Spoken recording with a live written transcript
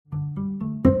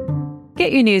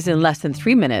Get your news in less than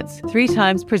 3 minutes, 3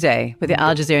 times per day with the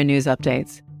Al Jazeera News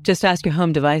Updates. Just ask your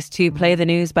home device to play the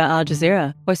news by Al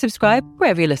Jazeera or subscribe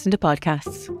wherever you listen to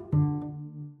podcasts.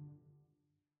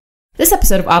 This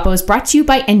episode of Oppo is brought to you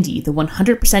by Endy, the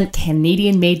 100%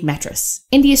 Canadian-made mattress.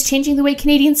 Endy is changing the way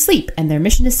Canadians sleep, and their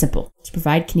mission is simple: to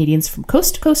provide Canadians from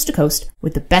coast to coast to coast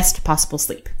with the best possible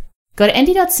sleep. Go to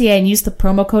endy.ca and use the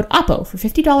promo code OPPO for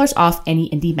 $50 off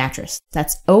any Endy mattress.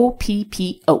 That's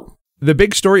OPPO. The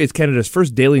Big Story is Canada's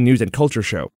first daily news and culture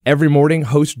show. Every morning,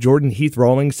 host Jordan Heath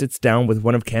Rawlings sits down with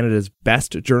one of Canada's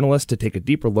best journalists to take a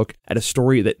deeper look at a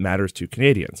story that matters to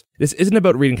Canadians. This isn't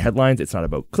about reading headlines, it's not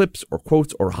about clips or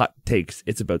quotes or hot takes.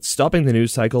 It's about stopping the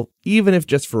news cycle, even if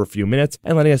just for a few minutes,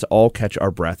 and letting us all catch our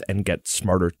breath and get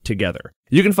smarter together.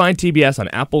 You can find TBS on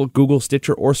Apple, Google,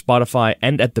 Stitcher, or Spotify,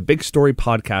 and at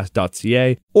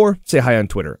thebigstorypodcast.ca, or say hi on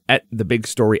Twitter, at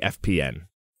thebigstoryfpn.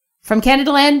 From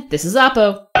Canadaland, this is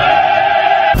Oppo.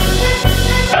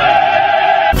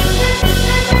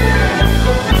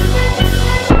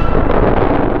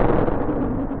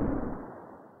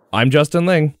 I'm Justin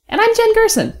Ling. And I'm Jen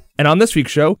Gerson. And on this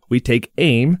week's show, we take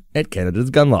aim at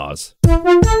Canada's gun laws.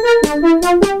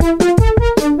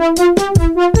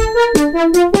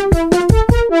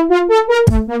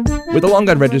 With the long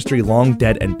gun registry long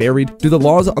dead and buried, do the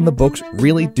laws on the books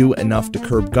really do enough to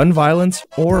curb gun violence,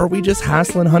 or are we just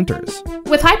hassling hunters?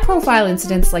 With high-profile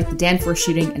incidents like the Danforth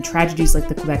shooting and tragedies like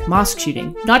the Quebec mosque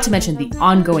shooting, not to mention the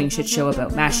ongoing shit show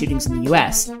about mass shootings in the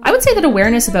US, I would say that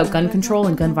awareness about gun control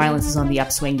and gun violence is on the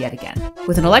upswing yet again.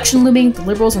 With an election looming, the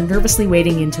Liberals are nervously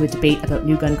wading into a debate about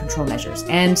new gun control measures,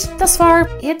 and thus far,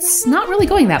 it's not really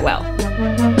going that well.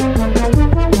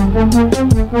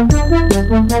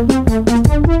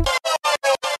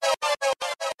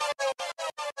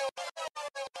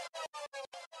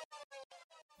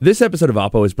 This episode of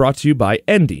Oppo is brought to you by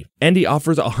Endy. Endy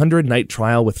offers a 100-night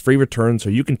trial with free returns so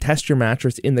you can test your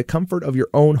mattress in the comfort of your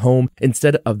own home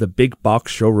instead of the big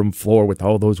box showroom floor with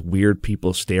all those weird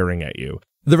people staring at you.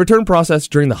 The return process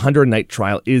during the 100-night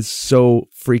trial is so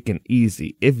freaking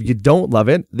easy. If you don't love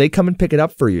it, they come and pick it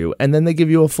up for you, and then they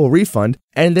give you a full refund,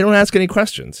 and they don't ask any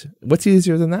questions. What's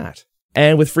easier than that?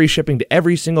 And with free shipping to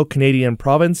every single Canadian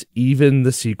province, even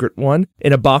the secret one,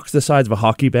 in a box the size of a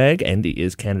hockey bag, Endy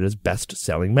is Canada's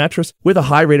best-selling mattress with a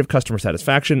high rate of customer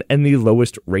satisfaction and the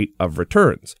lowest rate of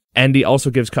returns. Endy also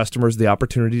gives customers the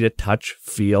opportunity to touch,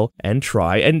 feel, and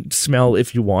try, and smell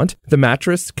if you want, the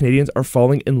mattress Canadians are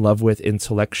falling in love with in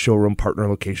select showroom partner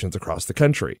locations across the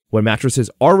country. When mattresses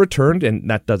are returned, and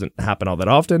that doesn't happen all that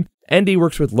often, Endy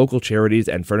works with local charities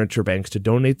and furniture banks to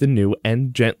donate the new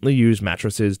and gently used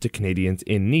mattresses to Canadians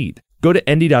in need. Go to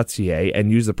endy.ca and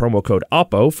use the promo code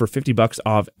OPPO for $50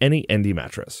 off any Endy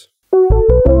mattress.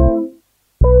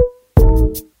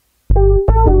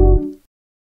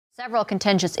 Several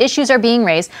contentious issues are being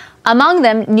raised, among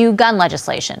them new gun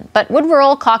legislation. But would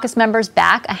rural caucus members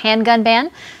back a handgun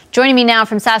ban? Joining me now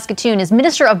from Saskatoon is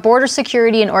Minister of Border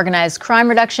Security and Organized Crime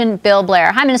Reduction, Bill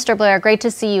Blair. Hi, Minister Blair. Great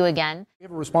to see you again. We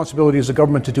have a responsibility as a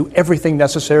government to do everything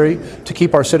necessary to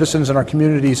keep our citizens and our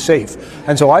communities safe.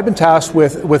 And so I've been tasked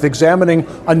with examining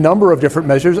a number of different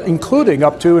measures, including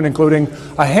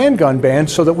a handgun ban,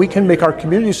 so that we can make our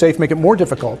communities safe, make it more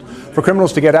difficult for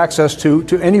criminals to get access to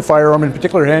any firearm, in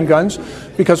particular handguns,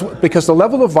 because the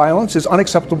level of violence is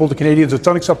unacceptable to Canadians, it's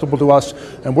unacceptable to us,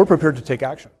 and we're prepared to take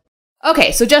action.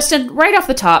 Okay, so Justin, right off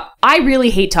the top, I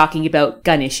really hate talking about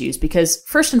gun issues because,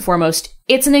 first and foremost,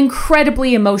 it's an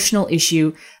incredibly emotional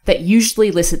issue that usually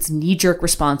elicits knee-jerk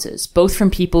responses, both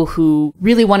from people who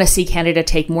really want to see Canada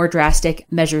take more drastic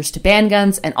measures to ban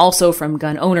guns, and also from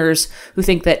gun owners who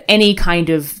think that any kind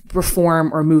of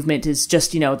reform or movement is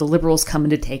just, the Liberals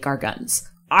coming to take our guns.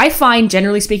 I find,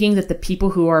 generally speaking, that the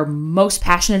people who are most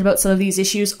passionate about some of these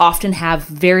issues often have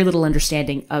very little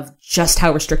understanding of just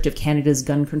how restrictive Canada's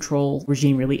gun control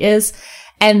regime really is.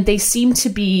 And they seem to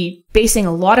be basing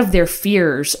a lot of their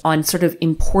fears on sort of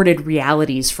imported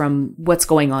realities from what's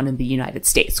going on in the United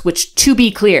States, which, to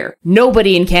be clear,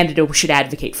 nobody in Canada should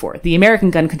advocate for. The American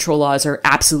gun control laws are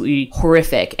absolutely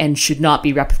horrific and should not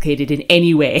be replicated in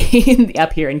any way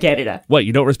up here in Canada. What,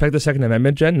 you don't respect the Second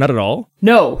Amendment, Jen? Not at all?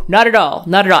 No, not at all.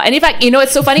 Not at all. And in fact,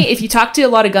 it's so funny, if you talk to a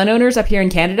lot of gun owners up here in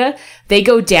Canada, they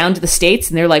go down to the States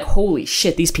and they're like, holy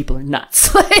shit, these people are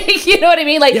nuts. You know what I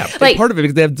mean? Part of it,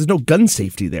 because there's no gun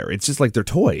safety there. It's just like they're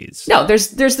toys. No,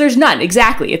 there's none.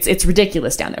 Exactly. It's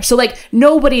ridiculous down there. So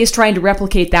nobody is trying to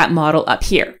replicate that model up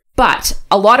here. But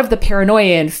a lot of the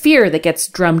paranoia and fear that gets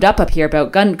drummed up here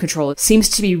about gun control seems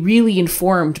to be really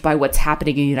informed by what's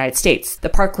happening in the United States. The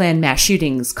Parkland mass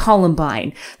shootings,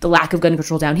 Columbine, the lack of gun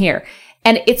control down here.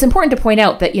 And it's important to point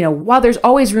out that, while there's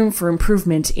always room for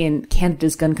improvement in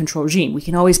Canada's gun control regime, we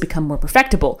can always become more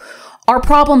perfectible. Our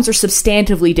problems are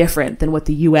substantively different than what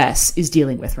the US is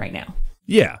dealing with right now.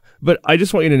 Yeah, but I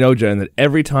just want you to know, Jen, that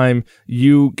every time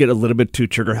you get a little bit too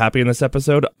trigger happy in this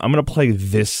episode, I'm going to play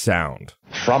this sound.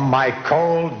 From my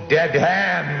cold, dead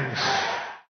hands.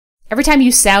 Every time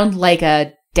you sound like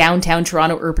a downtown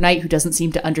Toronto urbanite who doesn't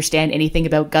seem to understand anything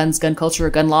about guns, gun culture, or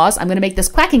gun laws, I'm going to make this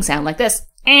quacking sound like this.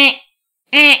 And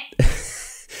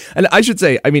I should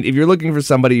say, if you're looking for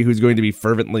somebody who's going to be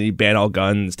fervently ban all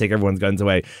guns, take everyone's guns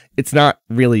away, it's not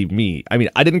really me.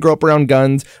 I didn't grow up around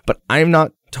guns, but I'm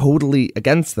not totally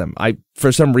against them.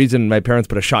 For some reason, my parents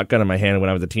put a shotgun in my hand when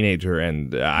I was a teenager,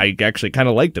 and I actually kind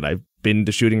of liked it. I've been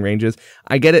to shooting ranges.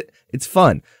 I get it. It's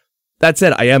fun. That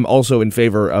said, I am also in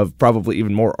favor of probably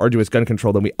even more arduous gun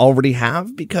control than we already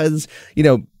have because,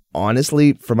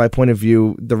 honestly, from my point of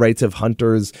view, the rights of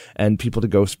hunters and people to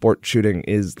go sport shooting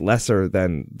is lesser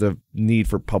than the need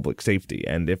for public safety.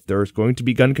 And if there's going to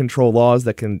be gun control laws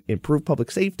that can improve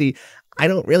public safety, I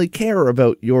don't really care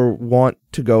about your want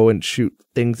to go and shoot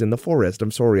things in the forest. I'm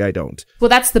sorry, I don't. Well,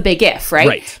 that's the big if, right?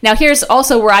 Right. Now, here's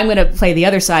also where I'm going to play the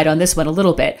other side on this one a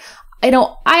little bit.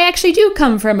 I actually do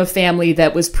come from a family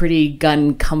that was pretty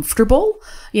gun comfortable.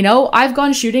 I've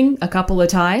gone shooting a couple of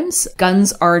times.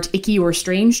 Guns aren't icky or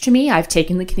strange to me. I've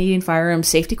taken the Canadian Firearms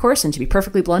Safety course, and to be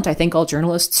perfectly blunt, I think all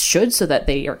journalists should so that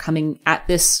they are coming at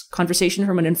this conversation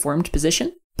from an informed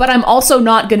position. But I'm also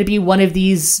not going to be one of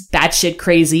these batshit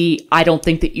crazy, I don't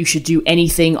think that you should do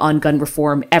anything on gun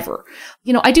reform ever.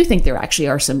 I do think there actually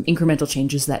are some incremental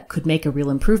changes that could make a real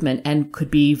improvement and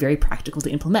could be very practical to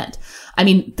implement.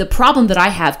 The problem that I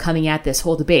have coming at this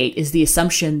whole debate is the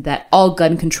assumption that all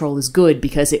gun control is good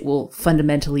because it will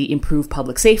fundamentally improve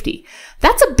public safety.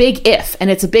 That's a big if, and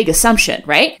it's a big assumption,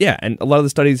 right? Yeah, and a lot of the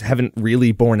studies haven't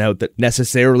really borne out that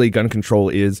necessarily gun control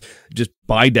is just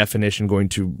by definition going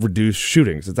to reduce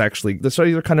shootings. It's actually, the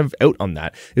studies are kind of out on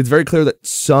that. It's very clear that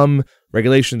some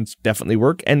regulations definitely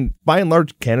work, and by and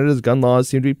large, Canada's gun laws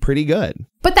seem to be pretty good.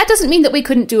 But that doesn't mean that we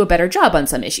couldn't do a better job on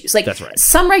some issues. That's right.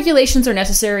 Some regulations are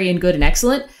necessary and good and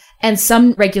excellent, and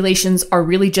some regulations are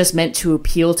really just meant to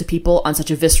appeal to people on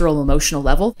such a visceral, emotional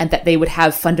level, and that they would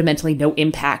have fundamentally no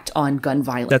impact on gun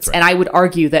violence. That's right. And I would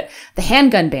argue that the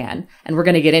handgun ban, and we're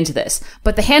going to get into this,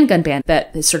 but the handgun ban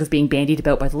that is sort of being bandied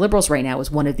about by the Liberals right now is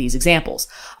one of these examples.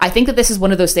 I think that this is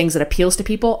one of those things that appeals to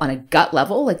people on a gut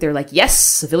level. They're like, yes,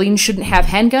 civilians shouldn't have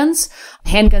handguns.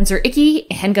 Handguns are icky.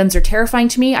 Handguns are terrifying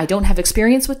to me. I don't have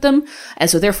experience with them. And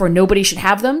so therefore nobody should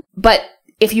have them. But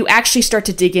if you actually start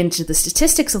to dig into the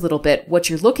statistics a little bit, what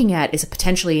you're looking at is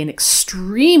potentially an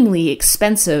extremely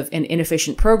expensive and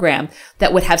inefficient program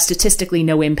that would have statistically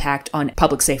no impact on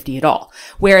public safety at all.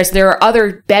 Whereas there are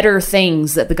other better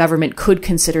things that the government could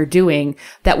consider doing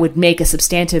that would make a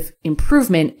substantive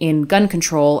improvement in gun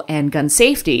control and gun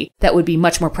safety that would be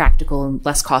much more practical and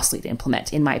less costly to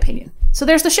implement, in my opinion. So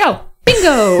there's the show.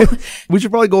 Bingo! We should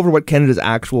probably go over what Canada's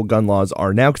actual gun laws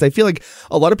are now, because I feel like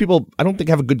a lot of people, I don't think,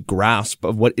 have a good grasp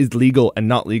of what is legal and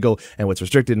not legal and what's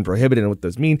restricted and prohibited and what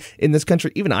those mean in this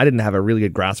country. Even I didn't have a really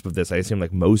good grasp of this. I assume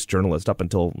like most journalists up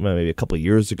until maybe a couple of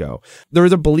years ago. There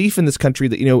is a belief in this country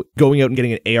that, going out and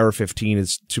getting an AR-15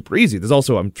 is super easy. There's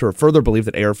also, I'm sure, further belief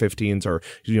that AR-15s are,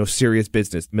 serious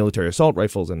business, military assault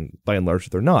rifles, and by and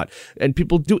large, they're not. And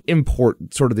people do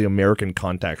import sort of the American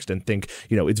context and think,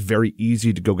 it's very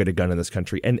easy to go get a gun in this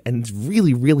country, and it's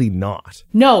really, really not.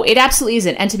 No, it absolutely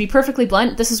isn't. And to be perfectly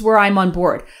blunt, this is where I'm on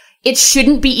board. It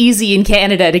shouldn't be easy in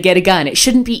Canada to get a gun. It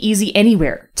shouldn't be easy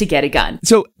anywhere to get a gun.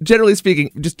 So generally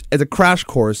speaking, just as a crash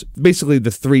course, basically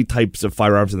the three types of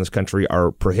firearms in this country are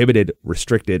prohibited,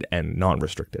 restricted, and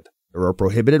non-restricted. There are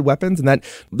prohibited weapons, and that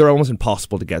they're almost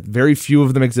impossible to get. Very few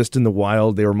of them exist in the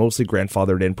wild. They are mostly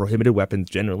grandfathered in. Prohibited weapons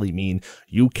generally mean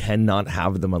you cannot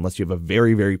have them unless you have a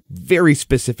very, very, very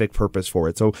specific purpose for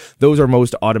it. So those are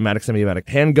most automatic, semi-automatic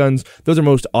handguns. Those are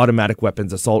most automatic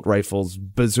weapons, assault rifles,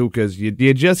 bazookas.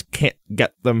 You just can't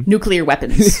get them. Nuclear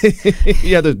weapons.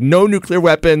 Yeah, there's no nuclear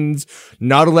weapons.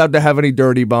 Not allowed to have any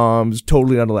dirty bombs.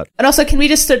 Totally not allowed. And also, can we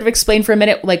just sort of explain for a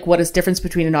minute, what is the difference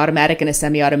between an automatic and a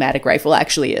semi-automatic rifle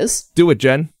actually is? Do it,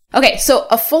 Jen. Okay, so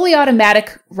a fully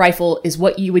automatic rifle is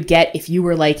what you would get if you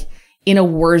were in a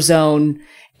war zone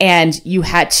and you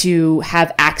had to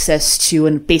have access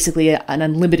to basically an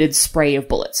unlimited spray of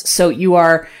bullets. So you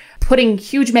are putting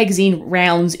huge magazine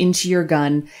rounds into your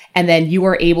gun, and then you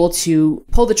are able to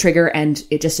pull the trigger and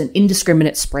an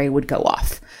indiscriminate spray would go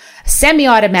off.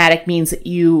 Semi-automatic means that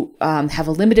you have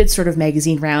a limited sort of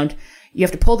magazine round. You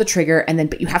have to pull the trigger,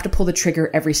 but you have to pull the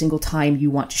trigger every single time you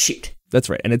want to shoot. That's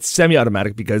right. And it's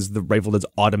semi-automatic because the rifle does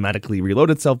automatically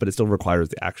reload itself, but it still requires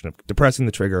the action of depressing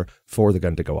the trigger for the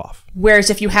gun to go off. Whereas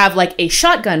if you have like a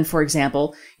shotgun, for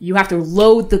example, you have to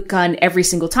load the gun every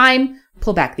single time,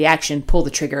 pull back the action, pull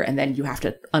the trigger, and then you have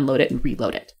to unload it and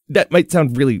reload it. That might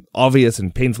sound really obvious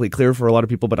and painfully clear for a lot of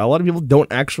people, but a lot of people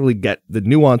don't actually get the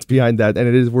nuance behind that, and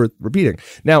it is worth repeating.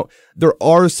 Now, there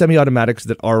are semi-automatics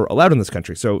that are allowed in this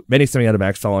country, so many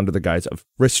semi-automatics fall under the guise of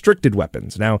restricted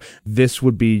weapons. Now, this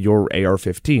would be your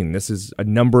AR-15. This is a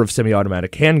number of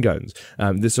semi-automatic handguns.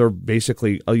 These are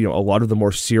basically, a lot of the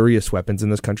more serious weapons in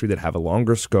this country that have a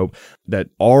longer scope that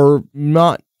are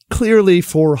not clearly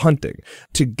for hunting.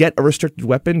 To get a restricted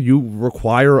weapon, you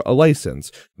require a license.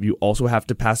 You also have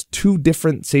to pass 2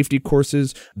 different safety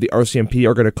courses. The RCMP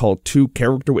are going to call 2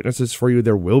 character witnesses for you.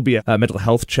 There will be a mental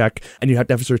health check, and you have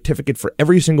to have a certificate for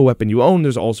every single weapon you own.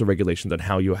 There's also regulations on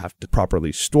how you have to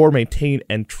properly store, maintain,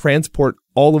 and transport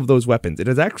all of those weapons. It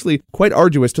is actually quite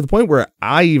arduous to the point where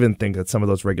I even think that some of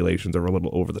those regulations are a little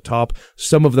over the top.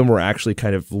 Some of them were actually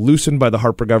kind of loosened by the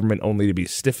Harper government only to be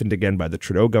stiffened again by the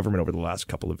Trudeau government over the last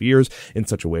couple of years in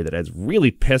such a way that has really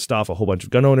pissed off a whole bunch of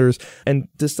gun owners. And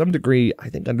to some degree, I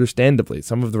think understandably,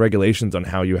 some of the regulations on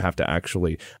how you have to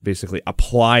actually basically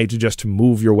apply to just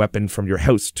move your weapon from your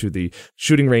house to the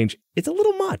shooting range, it's a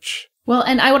little much. Well,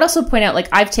 and I would also point out,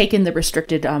 I've taken the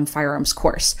restricted firearms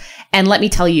course. And let me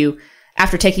tell you,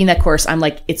 after taking that course, I'm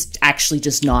like, it's actually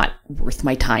just not worth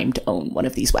my time to own one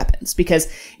of these weapons,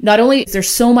 because not only is there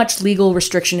so much legal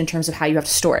restriction in terms of how you have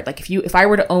to store it. Like if I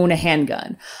were to own a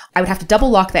handgun, I would have to double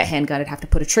lock that handgun. I'd have to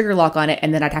put a trigger lock on it,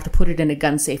 and then I'd have to put it in a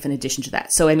gun safe in addition to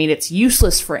that. So, it's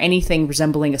useless for anything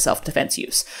resembling a self-defense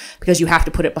use because you have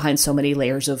to put it behind so many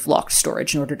layers of locked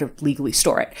storage in order to legally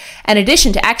store it. In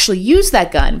addition, to actually use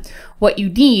that gun, what you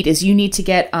need to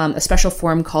get a special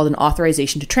form called an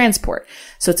authorization to transport.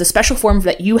 So it's a special form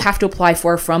that you have to apply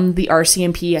for from the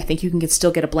RCMP. I think you can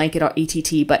still get a blanket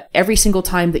ATT, but every single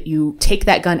time that you take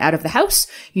that gun out of the house,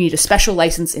 you need a special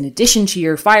license in addition to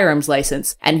your firearms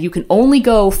license, and you can only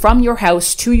go from your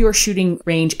house to your shooting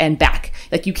range and back.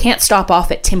 You can't stop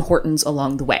off at Tim Hortons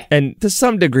along the way. And to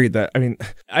some degree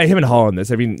I him and haw on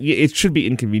this. It should be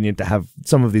inconvenient to have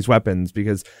some of these weapons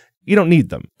because you don't need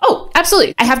them. Oh,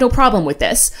 absolutely. I have no problem with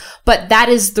this, but that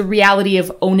is the reality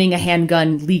of owning a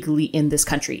handgun legally in this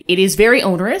country. It is very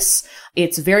onerous,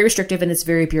 it's very restrictive, and it's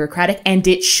very bureaucratic, and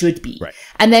it should be. Right.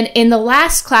 And then in the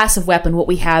last class of weapon, what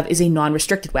we have is a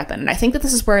non-restricted weapon. And I think that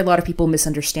this is where a lot of people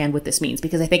misunderstand what this means,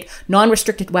 because I think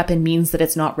non-restricted weapon means that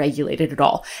it's not regulated at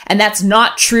all. And that's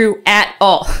not true at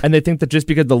all. And they think that just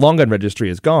because the long gun registry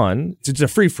is gone, it's a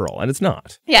free-for-all, and it's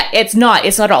not. Yeah, it's not.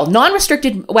 It's not at all.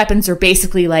 Non-restricted weapons are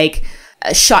basically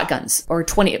shotguns or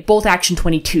bolt action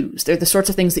 22s. They're the sorts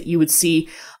of things that you would see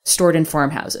stored in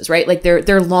farmhouses, right?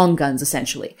 They're long guns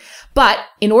essentially. But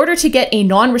in order to get a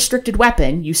non-restricted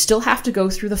weapon, you still have to go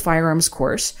through the firearms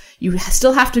course. You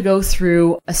still have to go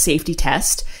through a safety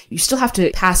test. You still have to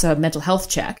pass a mental health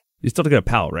check. You still have to get a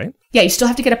PAL, right? Yeah, you still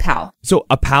have to get a PAL. So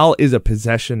a PAL is a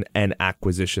possession and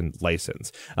acquisition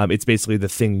license. It's basically the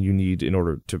thing you need in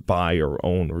order to buy or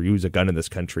own or use a gun in this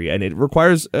country. And it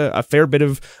requires a fair bit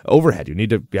of overhead. You need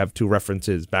to have 2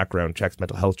 references, background checks,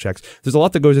 mental health checks. There's a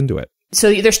lot that goes into it.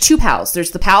 So there's 2 PALs.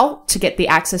 There's the PAL to get the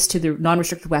access to the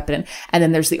non-restricted weapon, and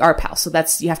then there's the RPAL. So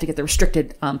you have to get the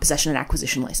restricted possession and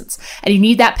acquisition license. And you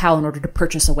need that PAL in order to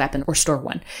purchase a weapon or store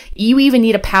one. You even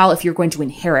need a PAL if you're going to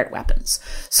inherit weapons.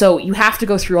 So you have to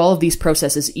go through all of these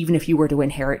processes, even if you were to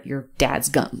inherit your dad's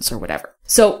guns or whatever.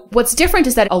 So what's different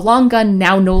is that a long gun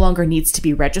now no longer needs to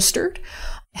be registered.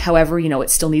 However, it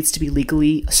still needs to be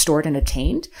legally stored and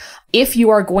obtained. If you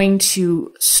are going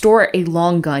to store a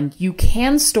long gun, you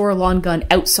can store a long gun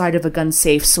outside of a gun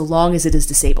safe so long as it is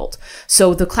disabled.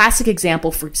 So the classic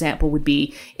example, for example, would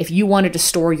be if you wanted to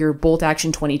store your bolt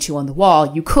action 22 on the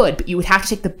wall, you could, but you would have to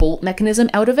take the bolt mechanism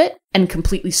out of it and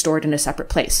completely store it in a separate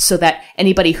place so that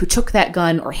anybody who took that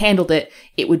gun or handled it,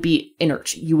 it would be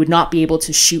inert. You would not be able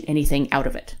to shoot anything out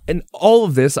of it. And all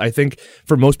of this, I think,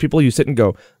 for most people, you sit and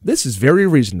go, this is very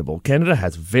reasonable. Canada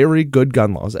has very good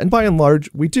gun laws, and by and large,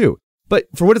 we do. But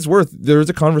for what it's worth, there's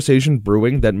a conversation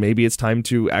brewing that maybe it's time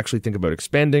to actually think about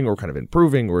expanding or kind of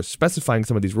improving or specifying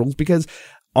some of these rules, because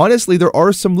honestly, there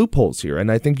are some loopholes here,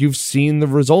 and I think you've seen the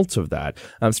results of that.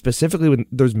 Specifically, when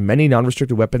there's many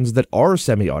non-restricted weapons that are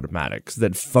semi-automatics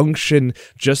that function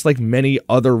just like many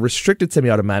other restricted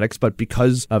semi-automatics, but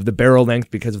because of the barrel length,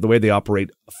 because of the way they operate,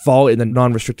 fall in the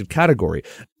non-restricted category.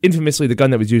 Infamously, the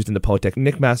gun that was used in the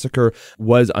Polytechnique massacre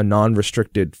was a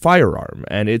non-restricted firearm,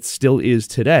 and it still is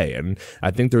today. And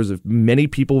I think there's many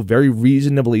people very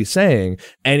reasonably saying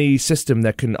any system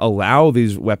that can allow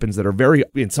these weapons that are very,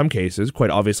 in some cases, quite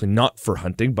obviously not for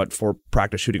hunting, but for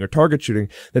practice shooting or target shooting,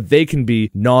 that they can be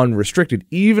non-restricted,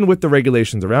 even with the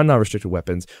regulations around non-restricted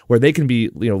weapons, where they can be,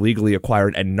 legally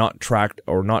acquired and not tracked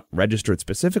or not registered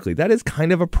specifically. That is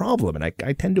kind of a problem, and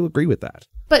I tend to agree with that.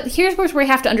 But here's where we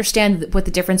have to understand what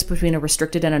the difference between a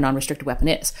restricted and a non-restricted weapon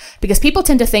is. Because people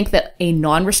tend to think that a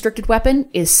non-restricted weapon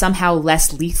is somehow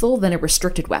less lethal than a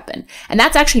restricted weapon. And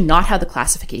that's actually not how the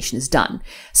classification is done.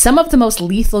 Some of the most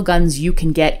lethal guns you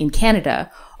can get in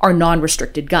Canada are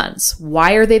non-restricted guns.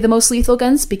 Why are they the most lethal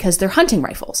guns? Because they're hunting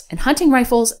rifles. And hunting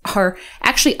rifles are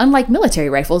actually, unlike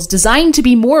military rifles, designed to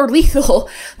be more lethal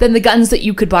than the guns that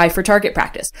you could buy for target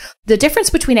practice. The difference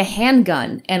between a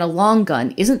handgun and a long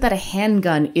gun isn't that a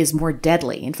handgun is more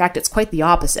deadly. In fact, it's quite the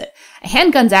opposite. A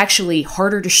handgun's actually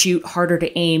harder to shoot, harder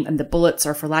to aim, and the bullets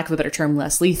are, for lack of a better term,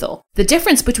 less lethal. The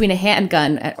difference between a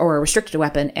handgun or a restricted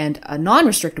weapon and a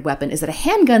non-restricted weapon is that a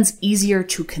handgun's easier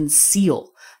to conceal.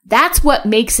 That's what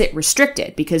makes it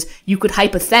restricted, because you could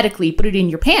hypothetically put it in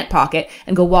your pant pocket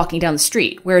and go walking down the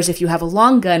street. Whereas if you have a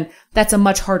long gun, that's a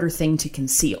much harder thing to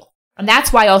conceal. And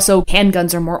that's why also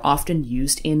handguns are more often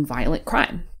used in violent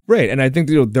crime. Right, and I think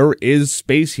there is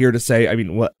space here to say,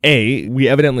 we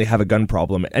evidently have a gun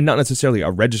problem, and not necessarily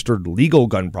a registered legal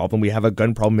gun problem. We have a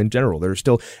gun problem in general. There's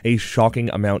still a shocking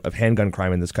amount of handgun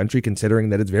crime in this country, considering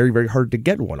that it's very, very hard to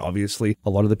get one. Obviously, a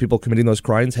lot of the people committing those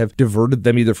crimes have diverted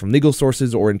them either from legal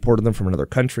sources or imported them from another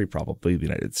country, probably the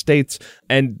United States.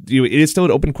 And it is still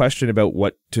an open question about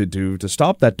what to do to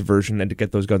stop that diversion and to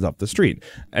get those guns off the street.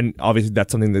 And obviously,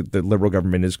 that's something that the Liberal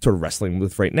government is sort of wrestling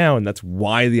with right now, and that's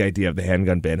why the idea of the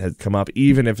handgun ban has come up,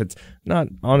 even if it's not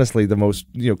honestly the most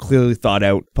clearly thought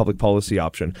out public policy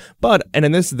option.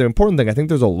 And this is the important thing, I think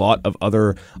there's a lot of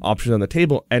other options on the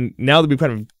table, and now that we've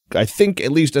kind of, I think,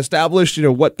 at least established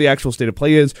what the actual state of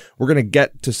play is, we're going to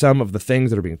get to some of the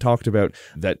things that are being talked about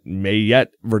that may yet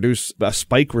reduce a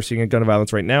spike we're seeing in gun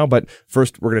violence right now. But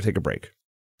first, we're going to take a break.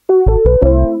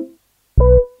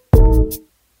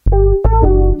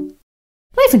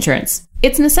 Life insurance.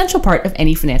 It's an essential part of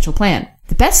any financial plan.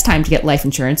 The best time to get life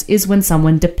insurance is when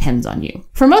someone depends on you.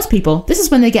 For most people, this is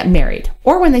when they get married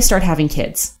or when they start having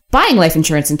kids. Buying life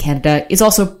insurance in Canada is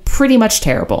also pretty much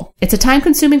terrible. It's a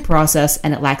time-consuming process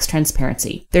and it lacks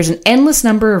transparency. There's an endless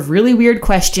number of really weird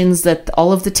questions that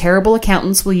all of the terrible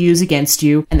accountants will use against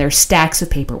you, and there's stacks of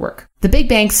paperwork. The big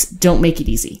banks don't make it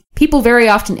easy. People very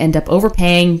often end up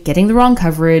overpaying, getting the wrong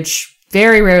coverage,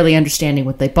 very rarely understanding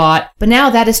what they bought, but now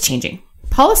that is changing.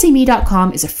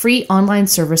 PolicyMe.com is a free online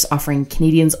service offering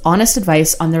Canadians honest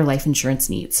advice on their life insurance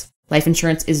needs. Life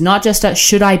insurance is not just a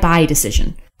should I buy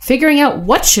decision. Figuring out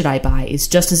what should I buy is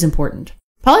just as important.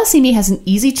 PolicyMe has an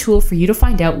easy tool for you to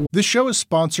find out. This show is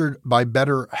sponsored by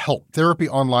BetterHelp, therapy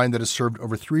online that has served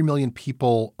over 3 million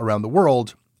people around the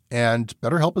world. And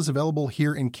BetterHelp is available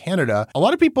here in Canada. A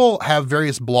lot of people have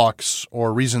various blocks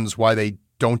or reasons why they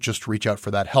don't just reach out for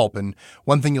that help. And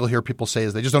one thing you'll hear people say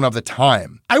is they just don't have the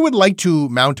time. I would like to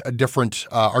mount a different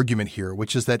argument here,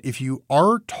 which is that if you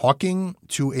are talking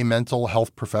to a mental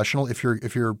health professional, if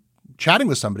you're chatting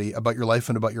with somebody about your life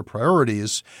and about your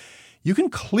priorities, you can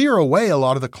clear away a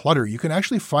lot of the clutter. You can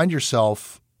actually find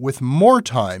yourself with more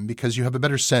time because you have a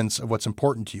better sense of what's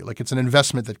important to you. Like, it's an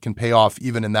investment that can pay off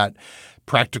even in that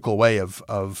practical way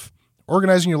of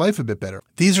organizing your life a bit better.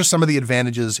 These are some of the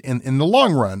advantages in the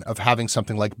long run of having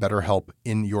something like BetterHelp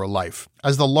in your life.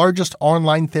 As the largest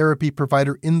online therapy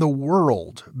provider in the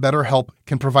world, BetterHelp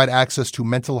can provide access to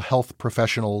mental health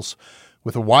professionals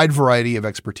with a wide variety of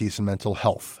expertise in mental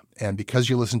health. And because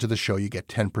you listen to the show, you get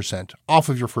 10% off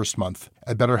of your first month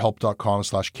at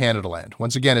betterhelp.com/CanadaLand.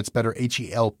 Once again, it's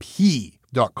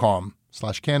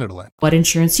betterhelp.com/CanadaLand. What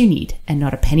insurance you need and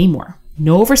not a penny more.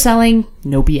 No overselling,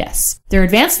 no BS. Their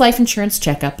advanced life insurance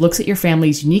checkup looks at your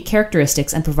family's unique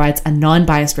characteristics and provides a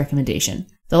non-biased recommendation.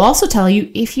 They'll also tell you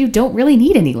if you don't really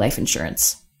need any life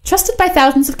insurance. Trusted by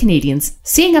thousands of Canadians,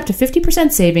 seeing up to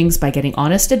 50% savings by getting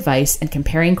honest advice and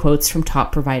comparing quotes from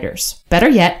top providers. Better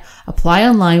yet, apply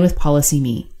online with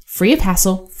PolicyMe. Free of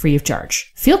hassle, free of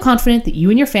charge. Feel confident that you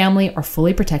and your family are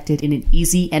fully protected in an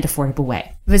easy and affordable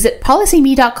way. Visit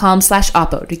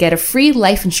PolicyMe.com/Oppo to get a free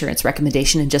life insurance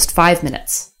recommendation in just 5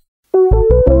 minutes.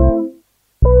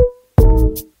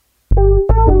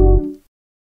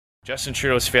 Justin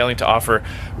Trudeau is failing to offer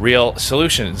real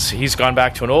solutions. He's gone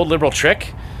back to an old Liberal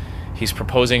trick. He's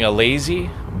proposing a lazy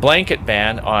blanket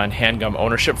ban on handgun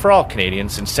ownership for all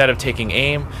Canadians instead of taking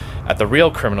aim at the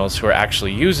real criminals who are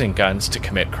actually using guns to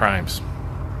commit crimes.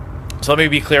 So let me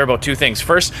be clear about two things.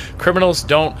 First, criminals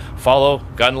don't follow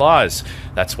gun laws.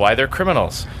 That's why they're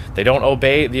criminals. They don't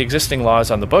obey the existing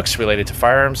laws on the books related to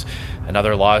firearms.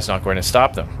 Another law is not going to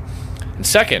stop them. And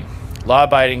second,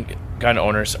 law-abiding gun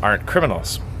owners aren't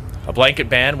criminals. A blanket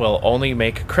ban will only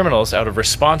make criminals out of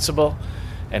responsible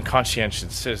and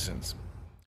conscientious citizens.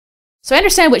 So I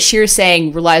understand what Scheer's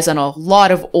saying relies on a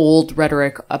lot of old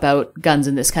rhetoric about guns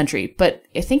in this country, but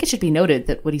I think it should be noted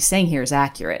that what he's saying here is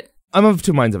accurate. I'm of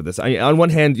two minds of this. On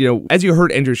one hand, as you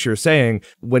heard Andrew Scheer saying,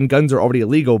 when guns are already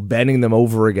illegal, banning them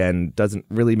over again doesn't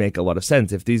really make a lot of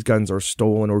sense. If these guns are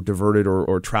stolen or diverted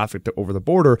or trafficked over the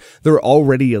border, they're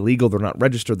already illegal. They're not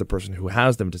registered. The person who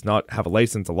has them does not have a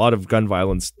license. A lot of gun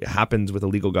violence happens with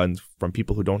illegal guns from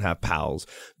people who don't have PALs,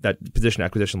 that position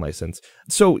acquisition license.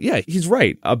 So yeah, he's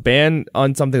right. A ban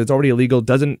on something that's already illegal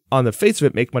doesn't, on the face of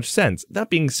it, make much sense. That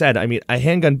being said, I mean, a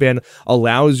handgun ban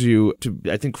allows you to,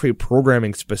 I think, create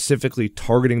programming specifically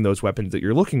targeting those weapons that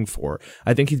you're looking for.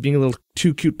 I think he's being a little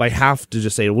too cute by half to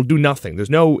just say we'll do nothing. There's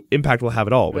no impact we'll have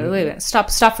at all. Wait.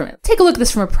 Stop for a minute. Take a look at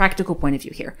this from a practical point of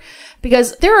view here.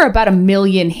 Because there are about 1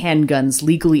 million handguns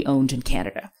legally owned in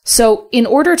Canada. So in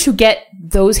order to get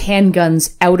those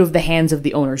handguns out of the hands of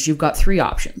the owners, you've got three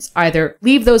options. Either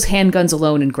leave those handguns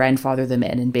alone and grandfather them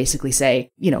in and basically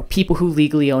say, people who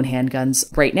legally own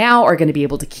handguns right now are going to be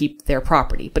able to keep their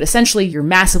property. But essentially, you're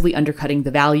massively undercutting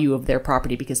the value of their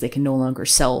property because they can no longer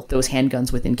sell those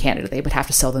handguns within Canada. They would have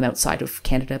to sell them outside of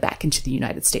Canada back into the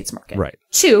United States market. Right.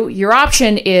 2, your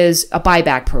option is a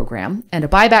buyback program. And a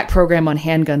buyback program on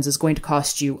handguns is going to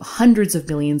cost you hundreds of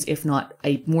millions, if not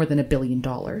more than $1 billion.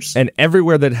 And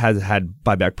everywhere that has had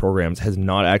buyback programs has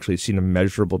not actually seen a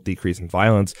measurable decrease in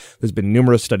violence. There's been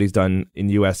numerous studies done in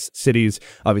U.S. cities,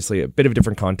 obviously a bit of a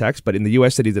different context, but in the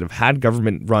U.S. cities that have had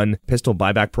government-run pistol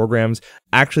buyback programs,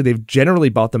 actually they've generally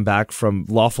bought them back from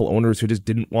lawful owners who just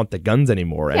didn't want the guns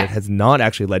anymore, and it has not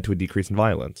actually led to a decrease in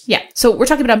violence. Yeah, so we're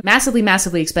talking about a massively,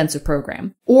 massively expensive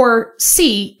program. Or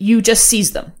C, you just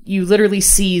seize them. You literally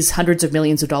seize hundreds of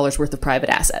millions of dollars worth of private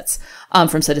assets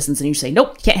from citizens, and you say,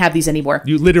 nope, you can't have these anymore.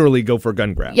 You literally go for a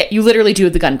gun grab. Yeah, you literally do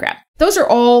the gun grab. Those are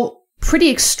all pretty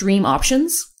extreme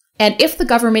options. And if the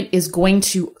government is going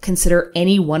to consider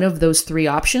any one of those three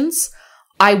options,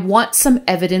 I want some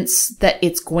evidence that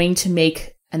it's going to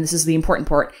make, and this is the important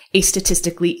part, a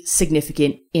statistically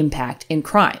significant impact in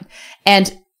crime.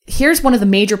 And here's one of the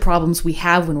major problems we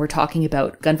have when we're talking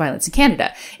about gun violence in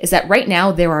Canada, is that right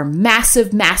now there are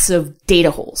massive, massive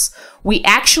data holes. We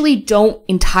actually don't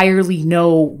entirely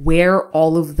know where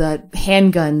all of the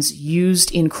handguns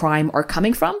used in crime are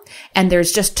coming from. And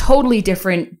there's just totally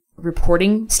different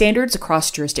reporting standards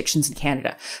across jurisdictions in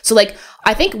Canada. So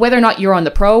I think whether or not you're on the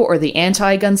pro or the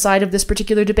anti-gun side of this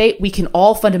particular debate, we can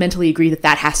all fundamentally agree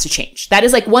that has to change. That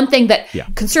is one thing that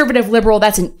conservative, liberal,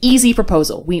 that's an easy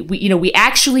proposal. We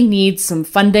actually need some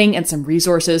funding and some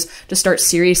resources to start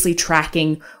seriously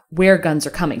tracking where guns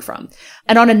are coming from,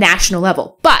 and on a national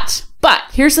level. But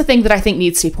here's the thing that I think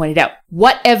needs to be pointed out.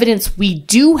 What evidence we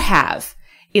do have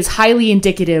is highly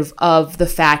indicative of the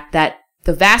fact that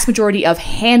the vast majority of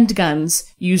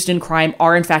handguns used in crime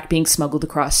are in fact being smuggled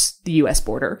across the U.S.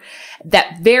 border.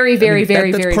 That very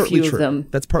few of them.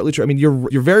 That's partly true. I mean,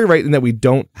 you're very right in that we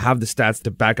don't have the stats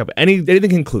to back up anything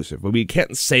conclusive. But we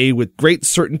can't say with great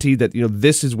certainty that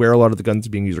this is where a lot of the guns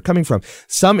being used are coming from.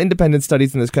 Some independent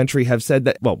studies in this country have said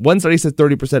that. Well, one study says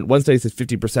 30%, one study says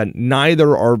 50%.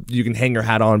 Neither are you can hang your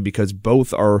hat on because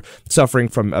both are suffering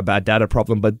from a bad data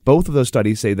problem. But both of those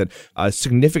studies say that a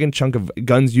significant chunk of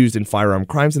guns used in firearm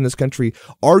crimes in this country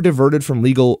are diverted from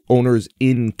legal owners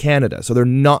in Canada. So they're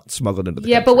not smuggled into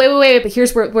the country. But wait. But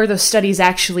here's where those studies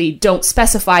actually don't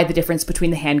specify the difference between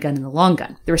the handgun and the long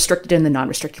gun. The restricted and the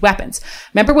non-restricted weapons.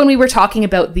 Remember when we were talking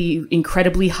about the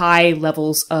incredibly high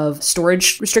levels of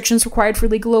storage restrictions required for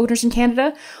legal owners in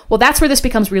Canada? Well, that's where this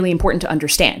becomes really important to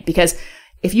understand, because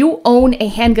if you own a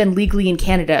handgun legally in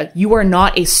Canada, you are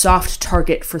not a soft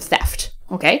target for theft.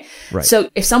 Okay? Right. So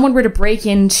if someone were to break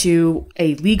into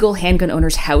a legal handgun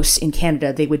owner's house in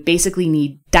Canada, they would basically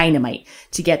need dynamite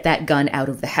to get that gun out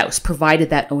of the house, provided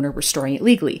that owner were storing it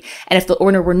legally. And if the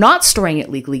owner were not storing it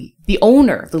legally, the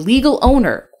legal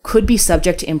owner, could be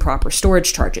subject to improper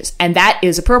storage charges. And that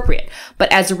is appropriate.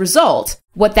 But as a result,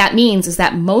 what that means is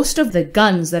that most of the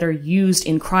guns that are used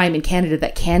in crime in Canada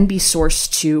that can be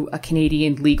sourced to a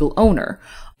Canadian legal owner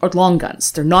are long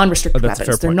guns. They're non-restricted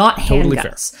weapons. They're not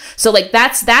handguns. So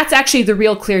that's actually the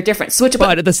real clear difference.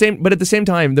 But at the same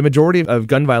time, the majority of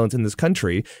gun violence in this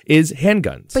country is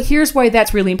handguns. But here's why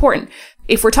that's really important.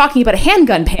 If we're talking about a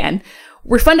handgun ban,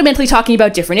 we're fundamentally talking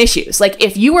about different issues.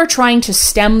 If you are trying to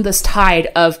stem this tide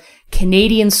of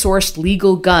Canadian-sourced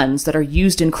legal guns that are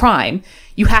used in crime,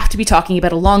 you have to be talking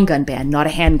about a long gun ban, not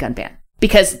a handgun ban.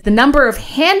 Because the number of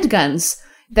handguns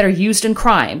that are used in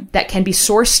crime that can be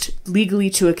sourced legally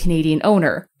to a Canadian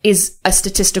owner is a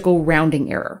statistical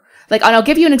rounding error. Like, and I'll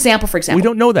give you an example, for example. We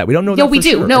don't know that. We don't know that. No, we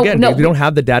do. Sure. No, Again, no. We don't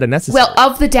have the data necessary. Well,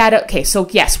 of the data, okay, so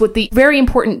yes, with the very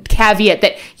important caveat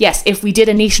that, yes, if we did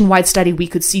a nationwide study, we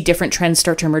could see different trends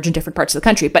start to emerge in different parts of the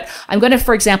country. But I'm going to,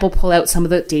 for example, pull out some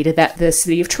of the data that the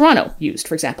city of Toronto used,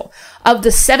 for example. Of the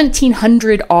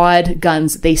 1,700 odd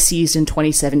guns they seized in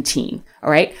 2017,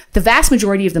 all right, the vast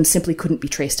majority of them simply couldn't be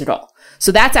traced at all.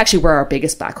 So that's actually where our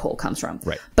biggest black hole comes from.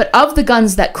 Right. But of the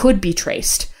guns that could be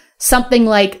traced, something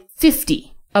like 50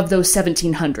 of those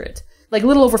 1,700, like a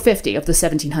little over 50 of the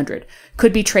 1,700,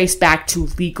 could be traced back to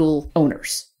legal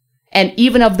owners. And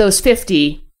even of those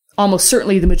 50, almost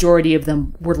certainly the majority of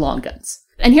them were long guns.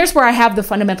 And here's where I have the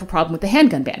fundamental problem with the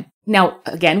handgun ban. Now,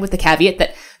 again, with the caveat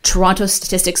that Toronto's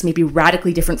statistics may be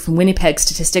radically different from Winnipeg's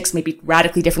statistics, may be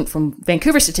radically different from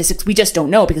Vancouver's statistics. We just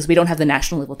don't know because we don't have the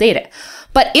national level data.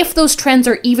 But if those trends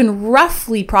are even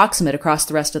roughly proximate across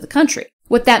the rest of the country,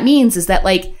 what that means is that,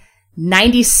 like,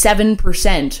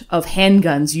 97% of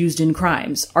handguns used in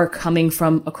crimes are coming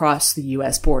from across the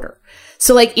US border.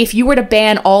 So, like, if you were to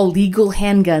ban all legal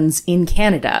handguns in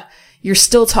Canada, you're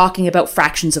still talking about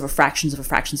fractions of a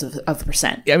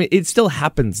percent. I mean, it still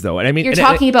happens, though. And I mean, you're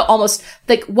talking about almost,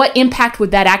 like, what impact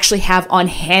would that actually have on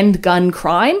handgun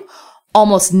crime?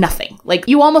 Almost nothing. Like,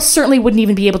 you almost certainly wouldn't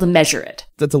even be able to measure it.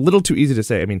 That's a little too easy to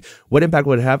say. I mean, what impact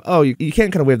would it have? Oh, you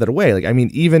can't kind of wave that away. Like, I mean,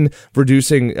 even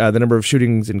reducing the number of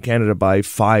shootings in Canada by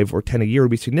 5 or 10 a year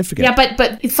would be significant. Yeah,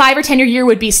 but 5 or 10 a year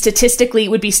would be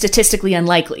statistically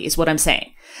unlikely, is what I'm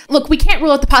saying. Look, we can't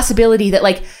rule out the possibility that,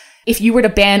 like, if you were to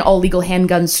ban all legal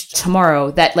handguns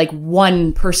tomorrow, that, like,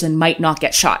 one person might not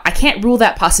get shot. I can't rule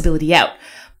that possibility out.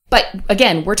 But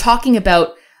again, we're talking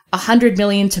about $100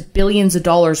 million to billions of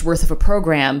dollars worth of a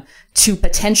program to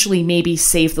potentially maybe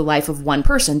save the life of one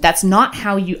person. That's not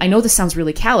how I know this sounds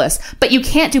really callous, but you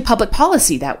can't do public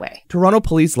policy that way. Toronto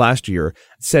police last year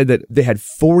said that they had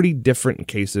 40 different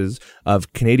cases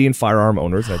of Canadian firearm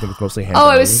owners, and I think it's mostly handguns. Oh,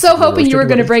 I was so hoping you were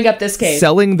going to bring up this case.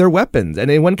 Selling their weapons.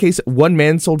 And in one case, one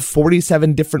man sold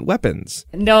 47 different weapons.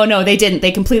 No, they didn't.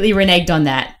 They completely reneged on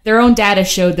that. Their own data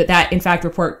showed that, in fact,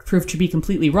 report proved to be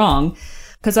completely wrong.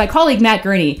 Because my colleague Matt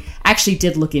Gurney actually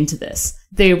did look into this.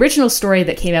 The original story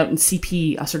that came out in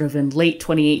CP sort of in late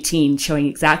 2018 showing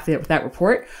exactly that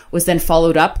report was then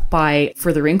followed up by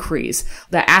further inquiries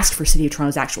that asked for City of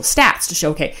Toronto's actual stats to show,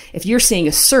 okay, if you're seeing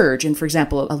a surge in, for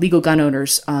example, illegal gun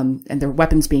owners and their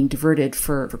weapons being diverted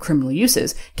for criminal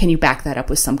uses, can you back that up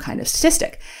with some kind of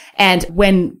statistic? And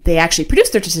when they actually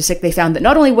produced their statistic, they found that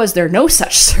not only was there no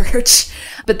such surge,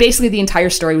 but basically the entire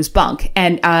story was bunk.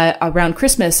 And around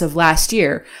Christmas of last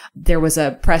year, there was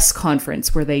a press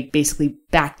conference where they basically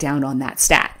backed down on that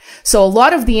stat. So a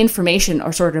lot of the information,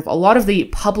 or sort of a lot of the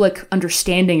public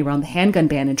understanding around the handgun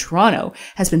ban in Toronto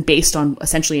has been based on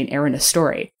essentially an erroneous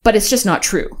story. But it's just not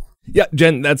true. Yeah,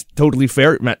 Jen, that's totally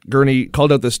fair. Matt Gurney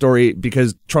called out the story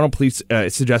because Toronto police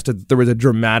suggested that there was a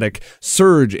dramatic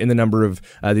surge in the number of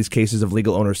these cases of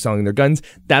legal owners selling their guns.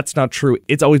 That's not true.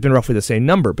 It's always been roughly the same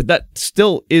number, but that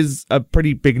still is a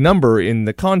pretty big number in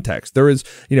the context. There is,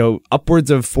 upwards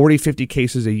of 40, 50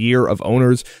 cases a year of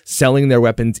owners selling their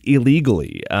weapons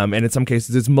illegally. And in some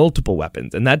cases, it's multiple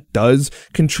weapons. And that does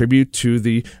contribute to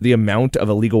the amount of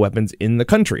illegal weapons in the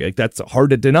country. Like, that's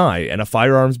hard to deny. And a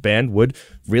firearms ban would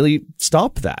really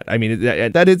stop that. I mean,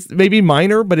 that is maybe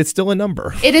minor, but it's still a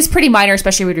number. It is pretty minor,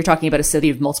 especially when you're talking about a city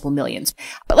of multiple millions.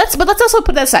 But let's also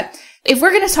put that aside. If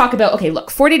we're going to talk about, okay,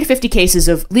 look, 40 to 50 cases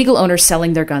of legal owners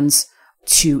selling their guns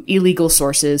to illegal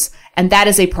sources, and that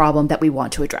is a problem that we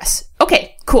want to address.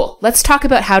 Okay, cool. Let's talk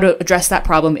about how to address that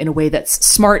problem in a way that's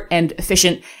smart and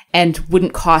efficient and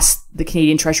wouldn't cost the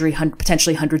Canadian Treasury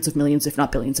potentially hundreds of millions, if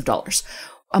not billions of dollars.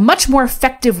 A much more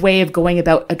effective way of going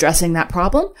about addressing that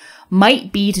problem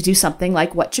might be to do something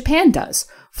like what Japan does.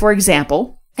 For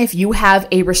example, if you have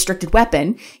a restricted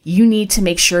weapon, you need to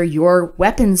make sure your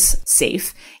weapons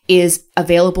safe is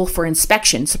available for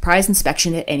inspection, surprise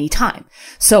inspection at any time.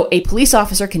 So a police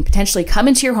officer can potentially come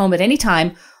into your home at any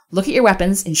time, look at your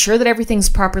weapons, ensure that everything's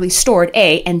properly stored,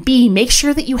 A, and B, make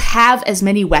sure that you have as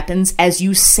many weapons as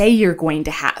you say you're going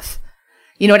to have.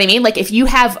 You know what I mean? Like, if you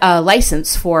have a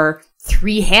license for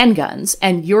 3 handguns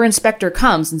and your inspector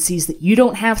comes and sees that you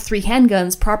don't have 3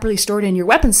 handguns properly stored in your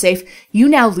weapons safe, you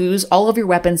now lose all of your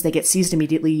weapons. They get seized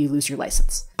immediately. You lose your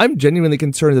license. I'm genuinely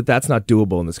concerned that that's not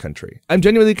doable in this country. I'm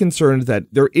genuinely concerned that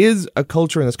there is a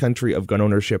culture in this country of gun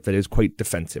ownership that is quite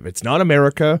defensive. It's not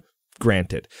America.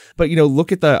 granted. But,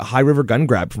 look at the High River gun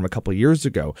grab from a couple of years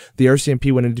ago. The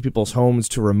RCMP went into people's homes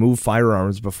to remove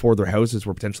firearms before their houses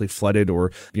were potentially flooded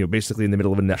or, basically in the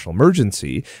middle of a national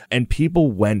emergency. And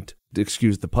people went,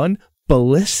 excuse the pun,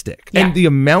 ballistic. Yeah. And the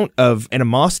amount of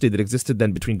animosity that existed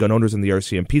then between gun owners and the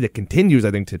RCMP that continues,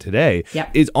 I think, to today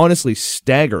is honestly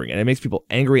staggering. And it makes people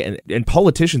angry. And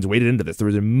politicians waded into this. There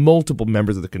was multiple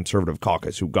members of the Conservative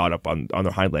caucus who got up on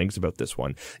their hind legs about this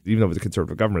one, even though it was a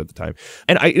Conservative government at the time.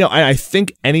 And I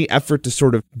think any effort to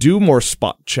sort of do more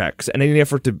spot checks and any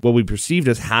effort to what we perceived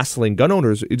as hassling gun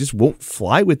owners, it just won't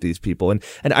fly with these people. And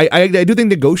I do think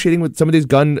negotiating with some of these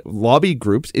gun lobby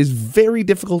groups is very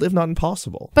difficult, if not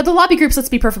impossible. But the lobby groups, let's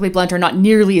be perfectly blunt, are not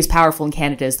nearly as powerful in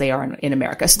Canada as they are in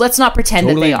America. So let's not pretend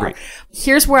that they are.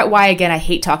 Here's why, again, I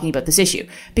hate talking about this issue.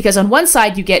 Because on one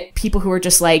side, you get people who are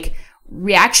just like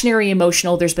reactionary,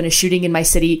 emotional. There's been a shooting in my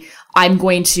city. I'm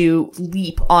going to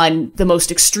leap on the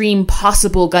most extreme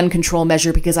possible gun control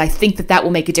measure because I think that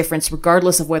will make a difference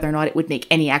regardless of whether or not it would make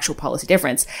any actual policy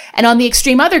difference. And on the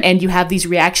extreme other end, you have these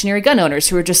reactionary gun owners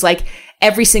who are just like,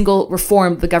 every single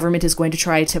reform the government is going to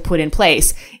try to put in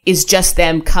place is just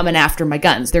them coming after my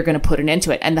guns. They're going to put an end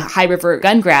to it. And the High River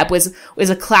gun grab was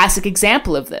a classic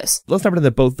example of this. Let's not pretend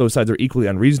that both those sides are equally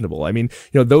unreasonable. I mean,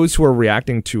 those who are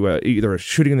reacting to either a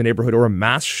shooting in the neighborhood or a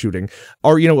mass shooting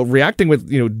are, reacting with,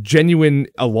 genuine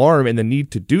alarm and the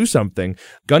need to do something.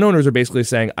 Gun owners are basically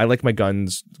saying, I like my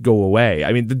guns, go away.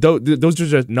 I mean, those are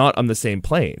just not on the same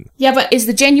plane. Yeah, but is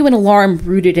the genuine alarm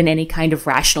rooted in any kind of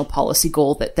rational policy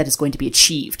goal that is going to be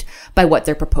achieved by what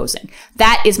they're proposing?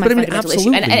 That is my fundamental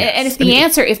issue. And if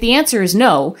the answer is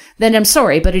no, then I'm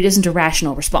sorry, but it isn't a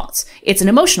rational response. It's an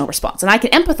emotional response. And I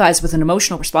can empathize with an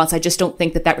emotional response. I just don't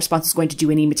think that response is going to do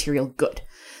any material good.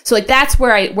 So that's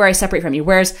where I separate from you.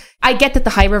 Whereas I get that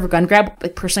the High River gun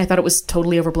grab, personally, I thought it was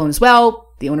totally overblown as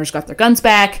well. The owners got their guns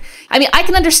back. I mean, I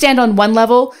can understand on one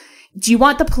level, do you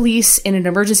want the police in an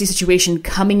emergency situation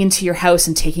coming into your house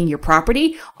and taking your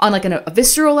property? On like a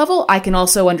visceral level, I can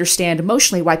also understand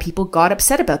emotionally why people got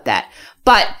upset about that.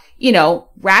 But,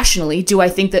 rationally, do I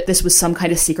think that this was some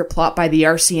kind of secret plot by the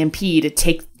RCMP to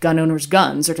take gun owners'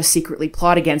 guns or to secretly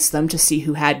plot against them to see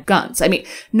who had guns? I mean,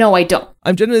 no, I don't.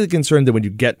 I'm genuinely concerned that when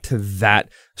you get to that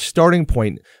starting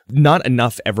point, not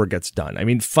enough ever gets done. I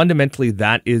mean, fundamentally,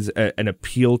 that is an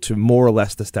appeal to more or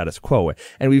less the status quo.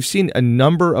 And we've seen a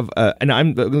number of, and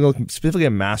I'm going to look specifically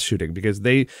at mass shooting because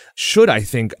they should, I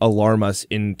think, alarm us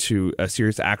into a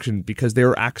serious action because they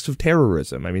are acts of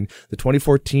terrorism. I mean, the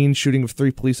 2014 shooting of 3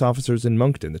 police officers in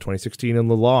Moncton, the 2016 in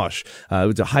La Loche, it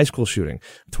was a high school shooting,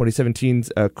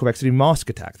 2017's Quebec City mosque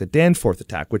attack, the Danforth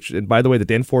attack, which, and by the way, the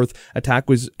Danforth attack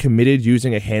was committed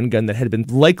using a handgun that had been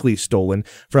likely stolen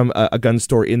from a gun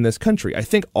store in this country. I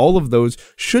think all of those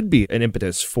should be an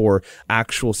impetus for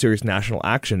actual serious national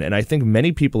action. And I think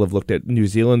many people have looked at New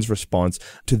Zealand's response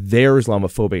to their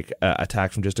Islamophobic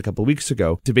attack from just a couple of weeks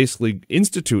ago to basically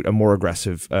institute a more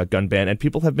aggressive gun ban. And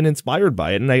people have been inspired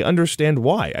by it. And I understand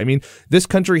why. I mean, this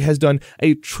country has done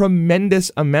a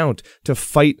tremendous amount to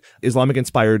fight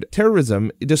Islamic-inspired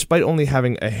terrorism, despite only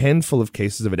having a handful of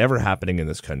cases of it ever happening in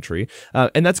this country.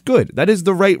 And that's good. That is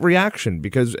the right reaction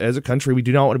because as a country, we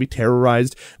do not want to be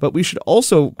terrorized, but we should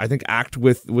also, I think, act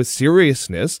with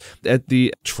seriousness at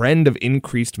the trend of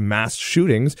increased mass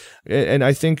shootings. And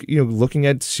I think, looking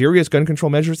at serious gun control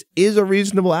measures is a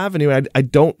reasonable avenue. And I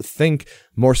don't think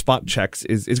more spot checks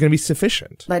is going to be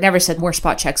sufficient. I never said more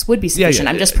spot checks would be sufficient.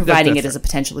 I'm just providing it as a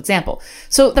potential example.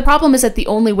 So the problem is that the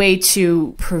only way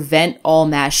to prevent all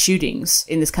mass shootings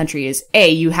in this country is A,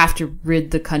 you have to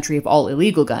rid the country of all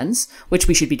illegal guns, which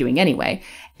we should be doing anyway.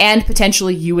 And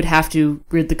potentially you would have to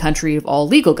rid the country of all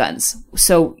legal guns.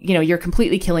 So, you're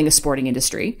completely killing a sporting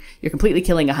industry. You're completely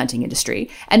killing a hunting industry.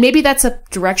 And maybe that's a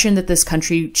direction that this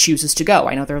country chooses to go.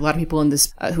 I know there are a lot of people in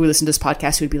this who listen to this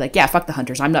podcast who would be like, yeah, fuck the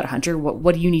hunters. I'm not a hunter.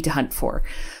 What do you need to hunt for?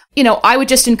 I would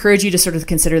just encourage you to sort of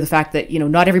consider the fact that,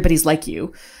 not everybody's like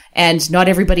you. And not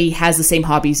everybody has the same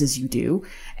hobbies as you do.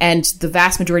 And the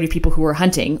vast majority of people who are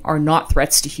hunting are not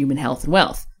threats to human health and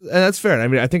wealth. And that's fair. I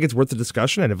mean, I think it's worth the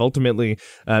discussion. And if ultimately,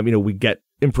 we get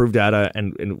improved data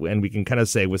and we can kind of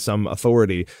say with some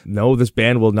authority, no, this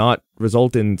ban will not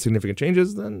result in significant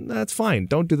changes, then that's fine.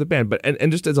 Don't do the ban. But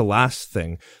and just as a last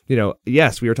thing,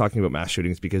 yes, we are talking about mass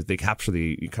shootings because they capture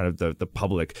the kind of the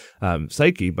public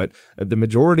psyche, but the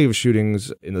majority of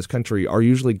shootings in this country are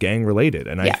usually gang related.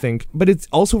 And I think, but it's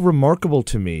also remarkable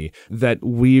to me that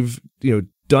we've,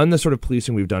 done the sort of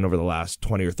policing we've done over the last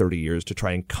 20 or 30 years to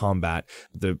try and combat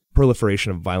the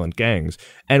proliferation of violent gangs,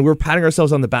 and we're patting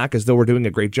ourselves on the back as though we're doing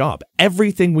a great job.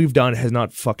 Everything we've done has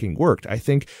not fucking worked. I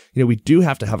think, we do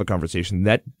have to have a conversation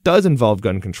that does involve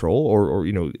gun control or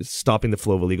stopping the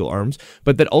flow of illegal arms,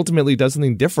 but that ultimately does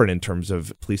something different in terms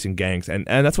of policing gangs. And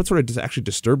that's what sort of actually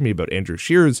disturbed me about Andrew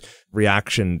Scheer's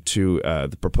reaction to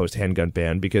the proposed handgun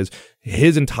ban, because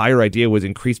his entire idea was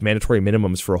increase mandatory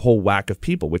minimums for a whole whack of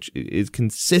people, which is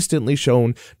consistently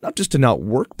shown not just to not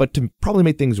work, but to probably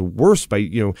make things worse by,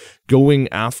 going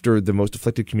after the most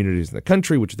afflicted communities in the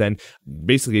country, which then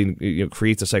basically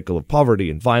creates a cycle of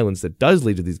poverty and violence that does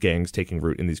lead to these gangs taking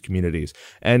root in these communities.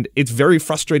 And it's very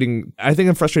frustrating. I think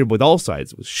I'm frustrated with all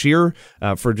sides, with Scheer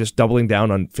for just doubling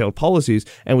down on failed policies,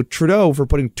 and with Trudeau for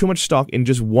putting too much stock in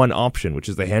just one option, which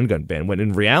is the handgun ban, when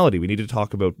in reality we need to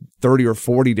talk about 30 or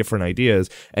 40 different ideas.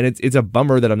 And it's a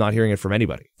bummer that I'm not hearing it from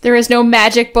anybody. There is no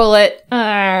magic bullet.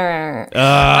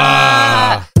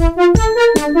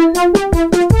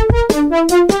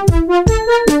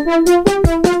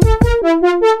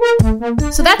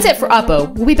 So that's it for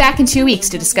Oppo. We'll be back in 2 weeks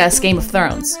to discuss Game of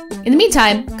Thrones. In the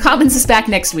meantime, Commons is back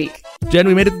next week. Jen,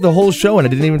 we made it through the whole show, and I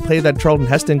didn't even play that Charlton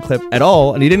Heston clip at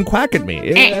all, and he didn't quack at me.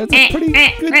 It's a pretty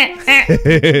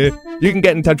good... You can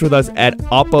get in touch with us at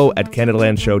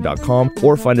oppo@canadalandshow.com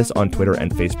or find us on Twitter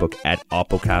and Facebook at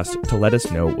OppoCast to let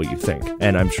us know what you think.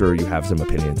 And I'm sure you have some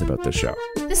opinions about this show.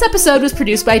 This episode was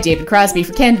produced by David Crosby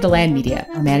for Canada Land Media.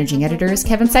 Our managing editor is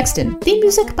Kevin Sexton. Theme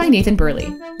music by Nathan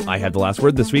Burley. I had the last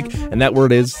word this week, and that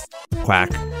word is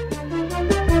quack.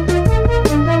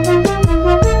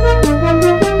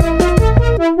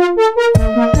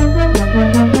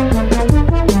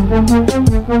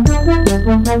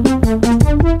 Thank you.